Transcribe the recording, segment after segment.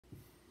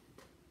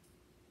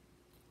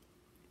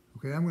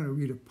Okay, I'm going to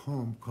read a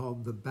poem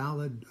called The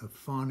Ballad of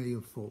Fani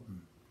of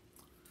Fulton.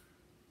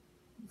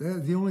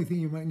 The only thing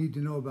you might need to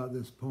know about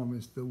this poem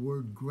is the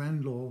word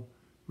Grendel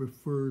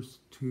refers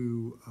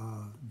to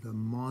the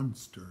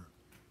monster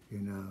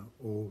in an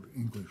old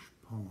English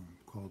poem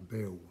called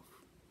Beowulf.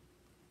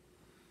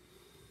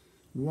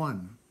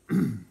 1.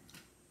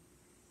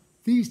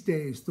 These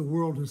days the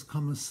world has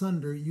come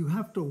asunder. You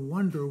have to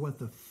wonder what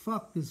the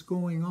fuck is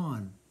going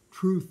on.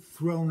 Truth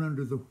thrown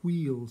under the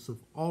wheels of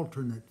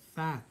alternate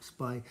facts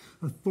by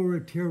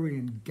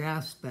authoritarian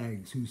gas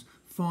bags whose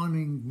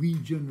fawning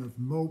legion of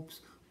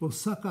mopes will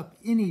suck up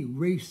any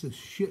racist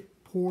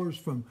shit pours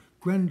from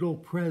Grendel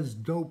Prez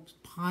Dope's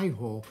pie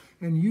hole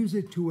and use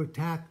it to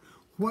attack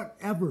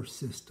whatever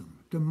system,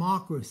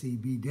 democracy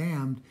be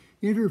damned,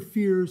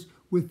 interferes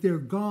with their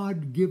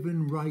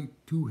God-given right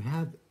to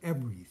have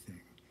everything.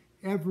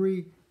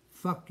 Every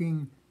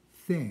fucking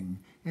thing.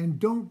 And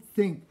don't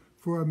think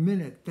for a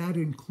minute that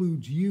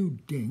includes you,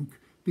 dink,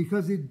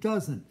 because it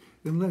doesn't,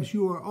 unless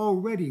you are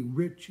already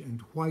rich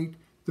and white,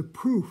 the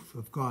proof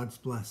of God's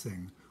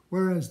blessing,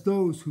 whereas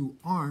those who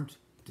aren't,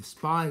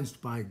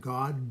 despised by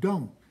God,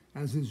 don't,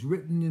 as is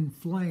written in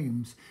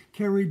flames,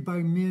 carried by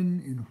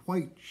men in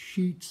white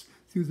sheets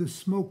through the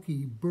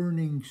smoky,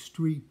 burning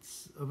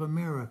streets of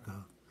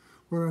America,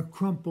 where a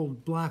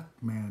crumpled black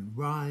man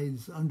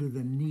rides under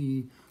the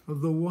knee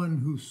of the one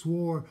who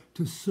swore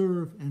to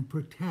serve and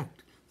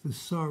protect the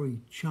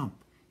sorry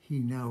chump he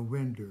now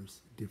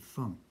renders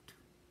defunct.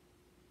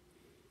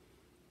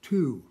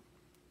 2.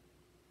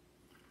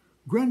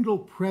 Grendel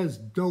Prez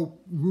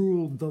Dope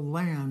ruled the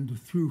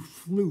land through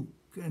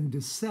fluke and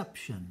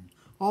deception,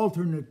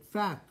 alternate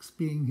facts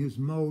being his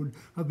mode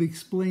of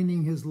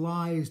explaining his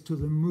lies to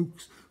the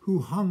mooks who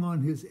hung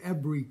on his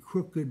every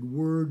crooked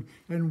word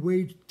and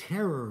waged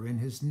terror in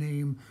his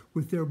name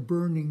with their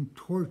burning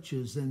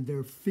torches and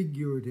their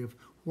figurative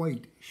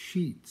white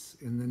sheets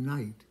in the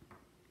night.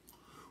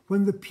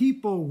 When the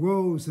people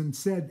rose and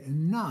said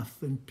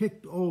enough and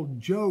picked old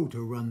Joe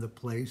to run the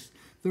place,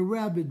 the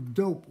rabid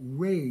Dope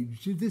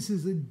raged. This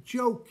is a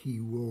joke, he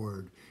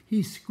roared.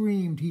 He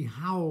screamed, he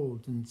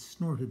howled and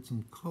snorted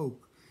some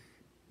coke,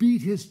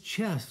 beat his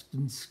chest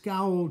and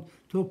scowled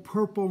till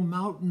Purple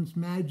Mountain's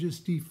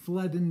majesty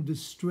fled in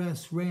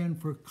distress, ran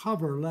for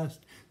cover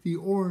lest the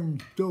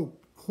orange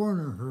Dope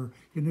corner her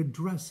in a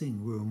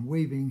dressing room,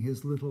 waving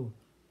his little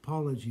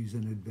apologies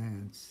in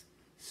advance.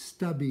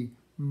 Stubby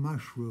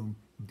mushroom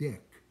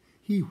dick.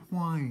 He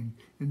whined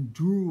and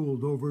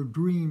drooled over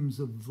dreams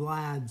of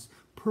Vlad's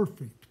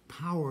perfect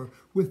power.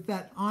 With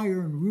that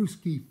iron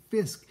Ruski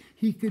Fisk,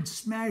 he could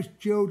smash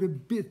Joe to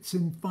bits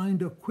and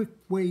find a quick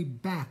way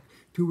back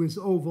to his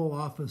Oval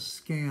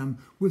Office scam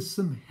with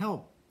some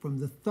help from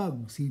the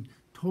thugs he'd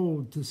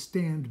told to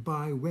stand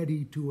by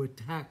ready to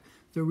attack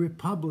the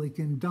Republic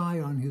and die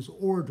on his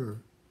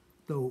order,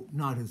 though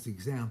not his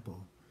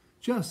example,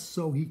 just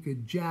so he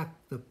could jack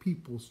the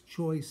people's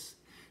choice.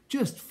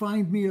 Just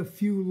find me a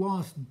few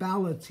lost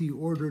ballots, he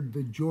ordered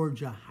the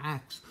Georgia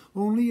hacks,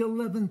 only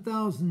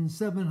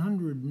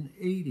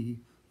 11,780,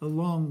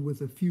 along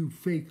with a few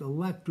fake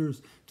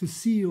electors to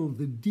seal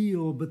the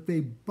deal, but they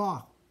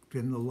balked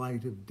in the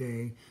light of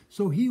day.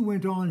 So he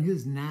went on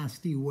his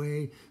nasty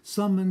way,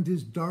 summoned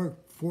his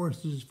dark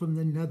forces from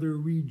the nether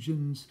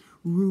regions,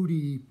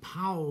 Rudy,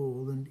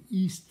 Powell, and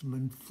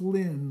Eastman,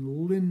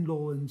 Flynn,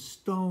 Lindell, and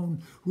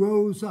Stone,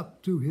 rose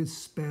up to his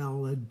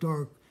spell, a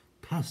dark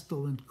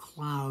pestilent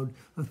cloud,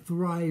 a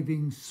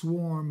thriving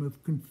swarm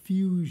of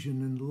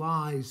confusion and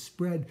lies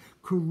spread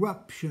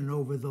corruption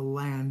over the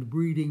land,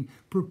 breeding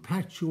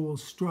perpetual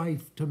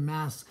strife to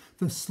mask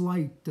the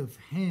sleight of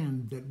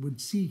hand that would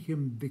see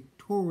him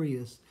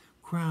victorious,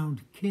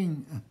 crowned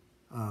king,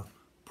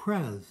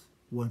 Prez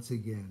once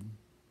again.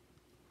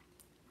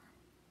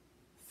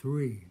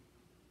 3.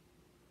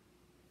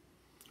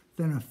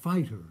 Then a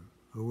fighter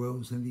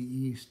arose in the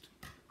east,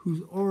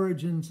 whose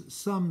origins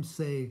some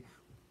say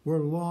were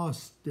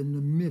lost in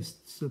the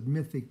mists of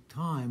mythic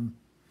time,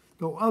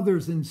 though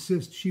others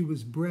insist she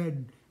was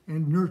bred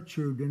and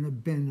nurtured in a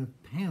den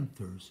of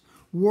panthers,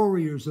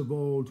 warriors of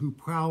old who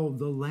prowled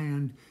the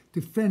land,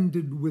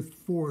 defended with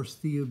force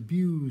the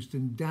abused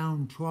and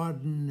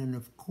downtrodden, and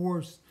of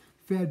course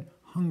fed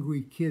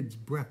hungry kids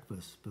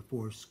breakfast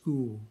before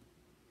school.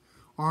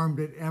 Armed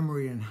at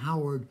Emory and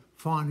Howard,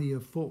 Fani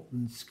of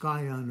Fulton,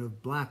 scion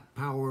of black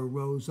power,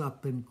 rose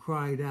up and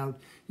cried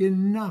out,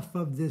 "Enough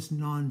of this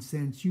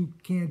nonsense. You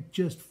can't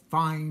just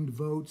find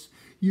votes.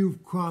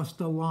 You've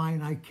crossed a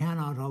line I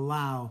cannot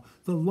allow.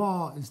 The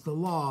law is the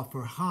law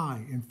for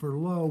high and for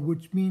low,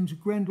 which means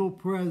Grendel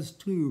Prez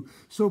too.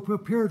 So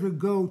prepare to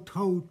go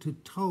toe to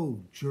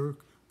toe,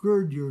 jerk.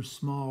 Gird your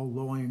small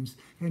loins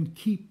and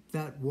keep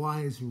that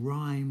wise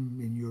rhyme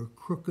in your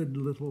crooked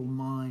little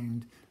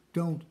mind.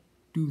 Don't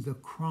do the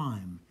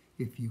crime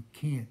if you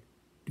can't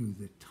do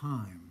the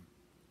time,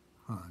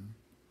 hun."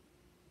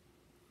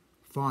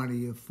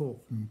 Fani of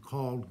Fulton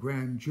called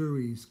grand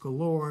juries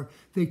galore.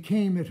 They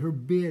came at her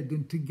bid,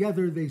 and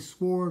together they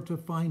swore to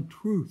find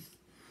truth,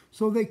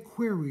 So they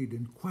queried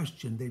and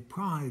questioned, they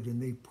pried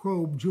and they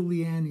probed.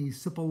 Giuliani,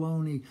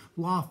 Cipollone,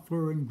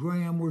 Loeffler, and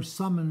Graham were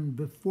summoned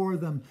before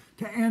them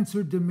to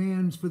answer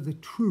demands for the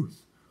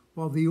truth,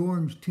 while the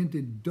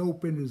orange-tinted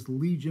dope in his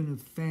legion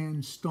of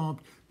fans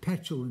stomped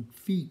petulant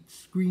feet,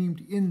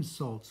 screamed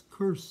insults,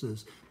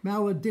 curses,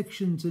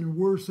 maledictions, and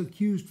worse,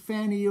 accused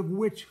Fani of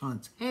witch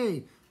hunts.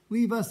 Hey,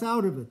 leave us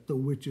out of it, the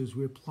witches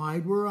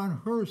replied. We're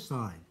on her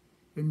side,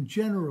 and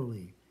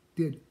generally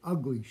did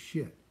ugly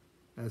shit,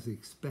 as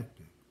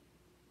expected.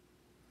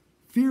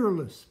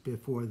 Fearless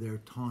before their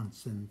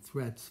taunts and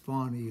threats,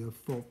 Fani of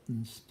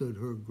Fulton stood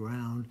her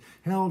ground,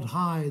 held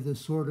high the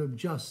sword of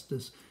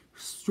justice,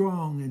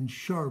 strong and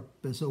sharp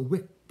as a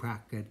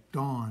wick-prack at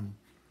dawn.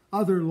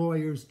 Other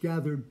lawyers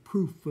gathered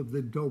proof of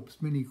the dope's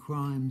many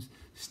crimes,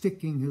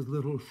 sticking his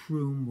little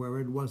shroom where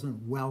it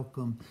wasn't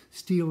welcome,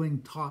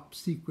 stealing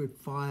top-secret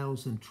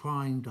files and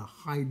trying to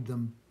hide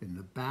them in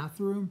the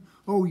bathroom.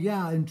 Oh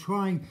yeah, and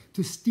trying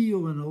to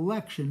steal an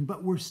election,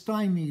 but were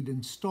stymied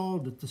and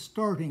stalled at the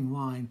starting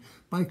line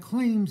by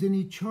claims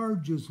any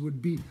charges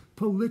would be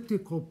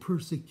political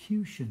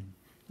persecution.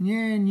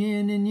 Nyan,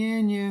 nyan, and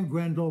nyan, nyan,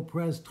 Grendel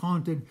Press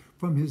taunted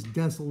from his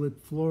desolate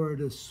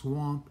Florida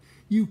swamp.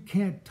 You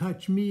can't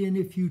touch me, and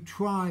if you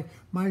try,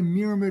 my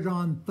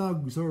Myrmidon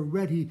thugs are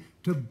ready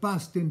to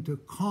bust into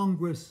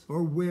Congress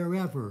or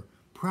wherever,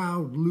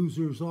 proud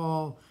losers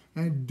all,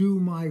 and do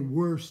my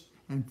worst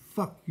and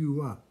fuck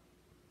you up.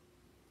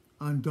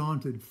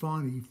 Undaunted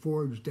Fani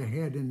forged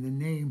ahead in the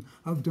name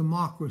of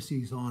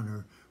democracy's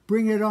honor.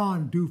 Bring it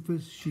on,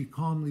 doofus, she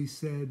calmly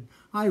said.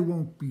 I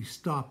won't be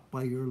stopped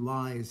by your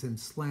lies and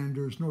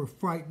slanders, nor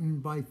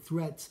frightened by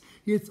threats.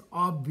 It's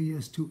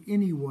obvious to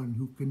anyone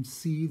who can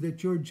see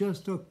that you're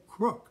just a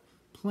crook,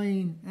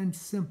 plain and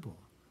simple.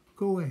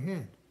 Go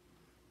ahead.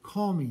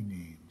 Call me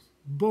names.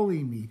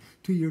 Bully me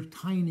to your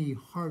tiny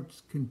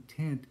heart's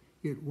content.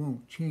 It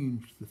won't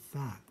change the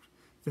fact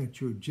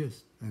that you're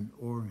just an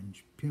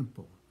orange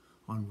pimple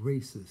on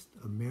racist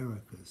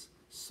America's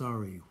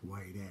sorry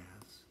white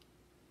ass.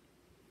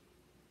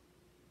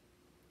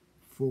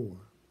 4.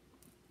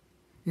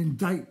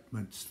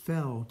 Indictments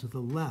fell to the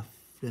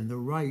left and the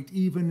right,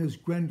 even as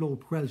Grendel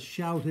Press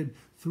shouted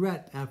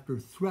threat after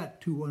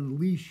threat to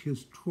unleash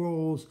his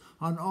trolls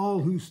on all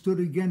who stood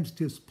against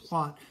his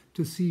plot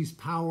to seize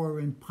power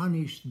and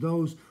punish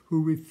those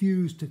who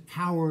refused to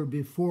cower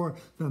before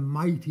the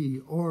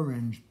mighty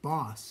orange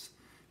boss.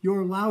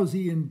 Your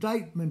lousy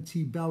indictments,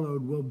 he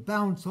bellowed, will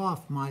bounce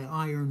off my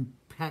iron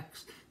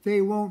pecs.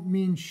 They won't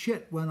mean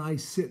shit when I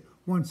sit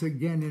once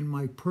again in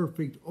my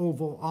perfect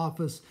Oval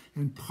Office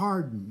and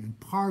pardon and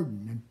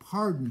pardon and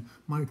pardon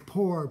my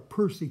poor,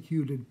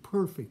 persecuted,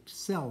 perfect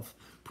self.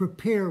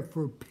 Prepare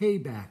for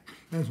payback,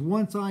 as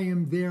once I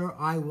am there,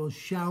 I will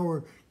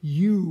shower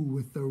you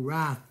with the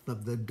wrath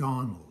of the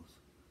Donalds.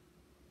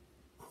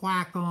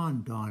 Quack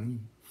on, Donnie,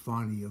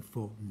 Fani of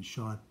Fulton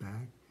shot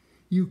back.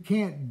 You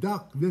can't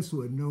duck this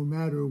one no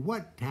matter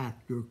what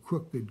tack your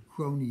crooked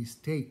cronies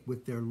take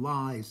with their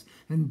lies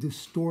and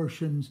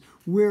distortions.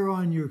 We're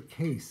on your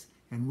case,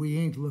 and we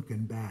ain't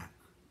looking back.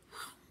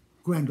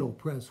 Grendel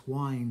Press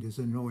whined his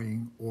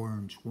annoying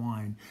orange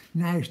whine,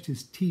 gnashed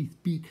his teeth,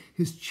 beat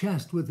his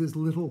chest with his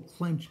little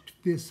clenched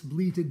fist,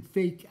 bleated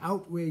fake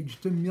outrage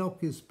to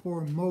milk his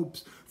poor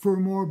mopes for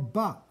more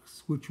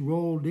bucks, which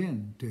rolled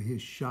in to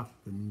his shuck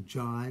and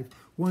jive,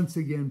 once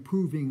again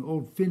proving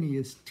old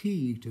Phineas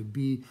T. to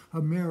be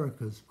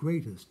America's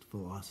greatest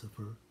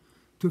philosopher.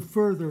 To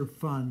further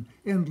fun,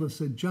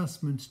 endless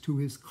adjustments to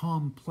his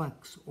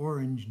complex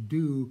orange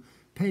dew,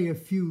 pay a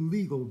few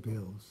legal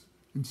bills,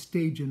 and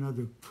stage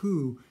another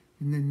coup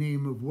in the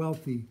name of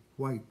wealthy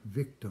white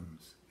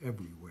victims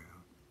everywhere.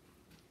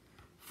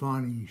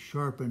 Fani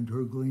sharpened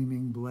her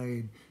gleaming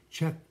blade,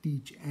 checked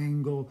each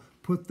angle,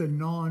 put the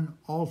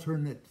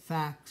non-alternate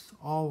facts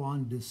all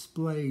on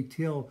display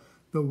till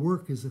the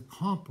work is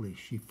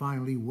accomplished, she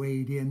finally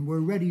weighed in. We're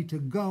ready to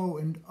go,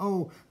 and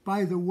oh,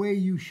 by the way,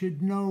 you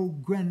should know,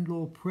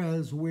 Grendel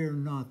Prez, we're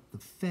not the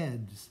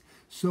feds.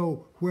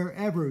 So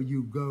wherever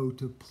you go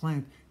to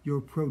plant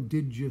your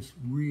prodigious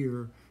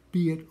rear,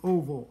 be it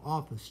Oval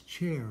Office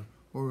chair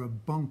or a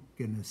bunk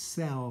in a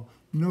cell,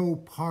 no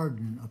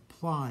pardon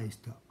applies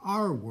to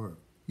our work,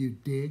 you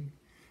dig?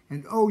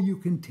 And oh, you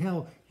can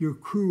tell your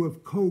crew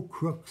of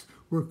co-crooks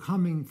we're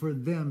coming for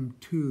them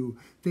too.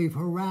 They've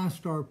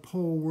harassed our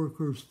poll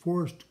workers,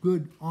 forced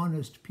good,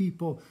 honest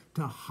people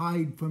to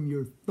hide from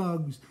your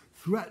thugs,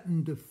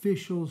 threatened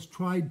officials,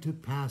 tried to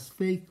pass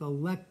fake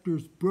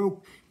electors,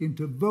 broke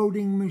into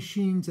voting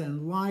machines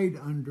and lied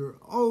under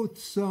oath.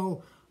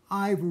 So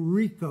I've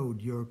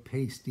RICO'd your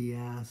pasty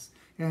ass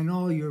and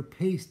all your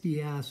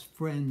pasty ass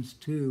friends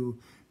too.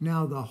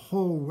 Now the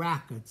whole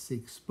racket's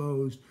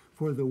exposed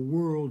for the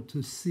world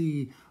to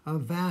see, a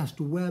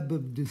vast web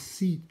of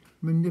deceit,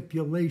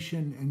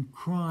 manipulation, and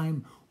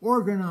crime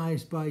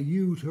organized by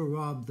you to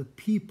rob the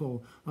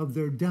people of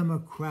their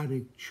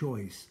democratic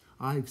choice.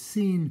 I've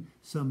seen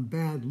some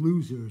bad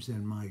losers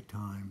in my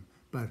time,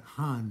 but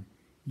hon,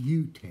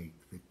 you take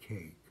the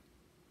cake.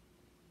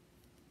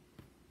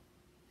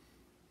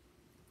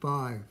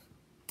 5.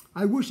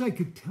 I wish I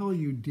could tell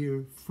you,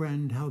 dear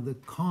friend, how the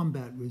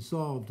combat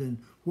resolved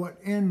and what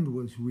end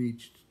was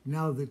reached,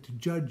 now that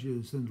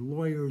judges and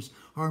lawyers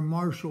are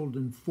marshaled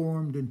and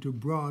formed into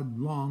broad,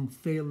 long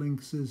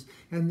phalanxes,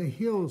 and the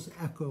hills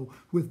echo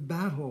with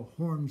battle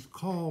horns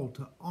call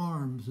to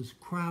arms as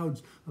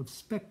crowds of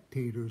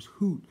spectators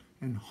hoot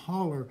and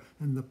holler,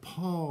 and the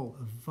pall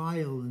of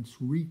violence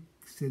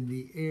reeks in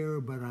the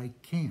air, but I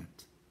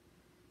can't,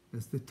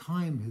 as the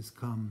time has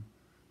come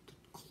to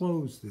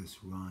close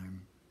this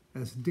rhyme,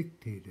 as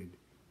dictated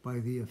by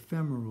the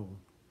ephemeral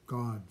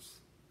gods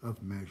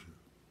of measure.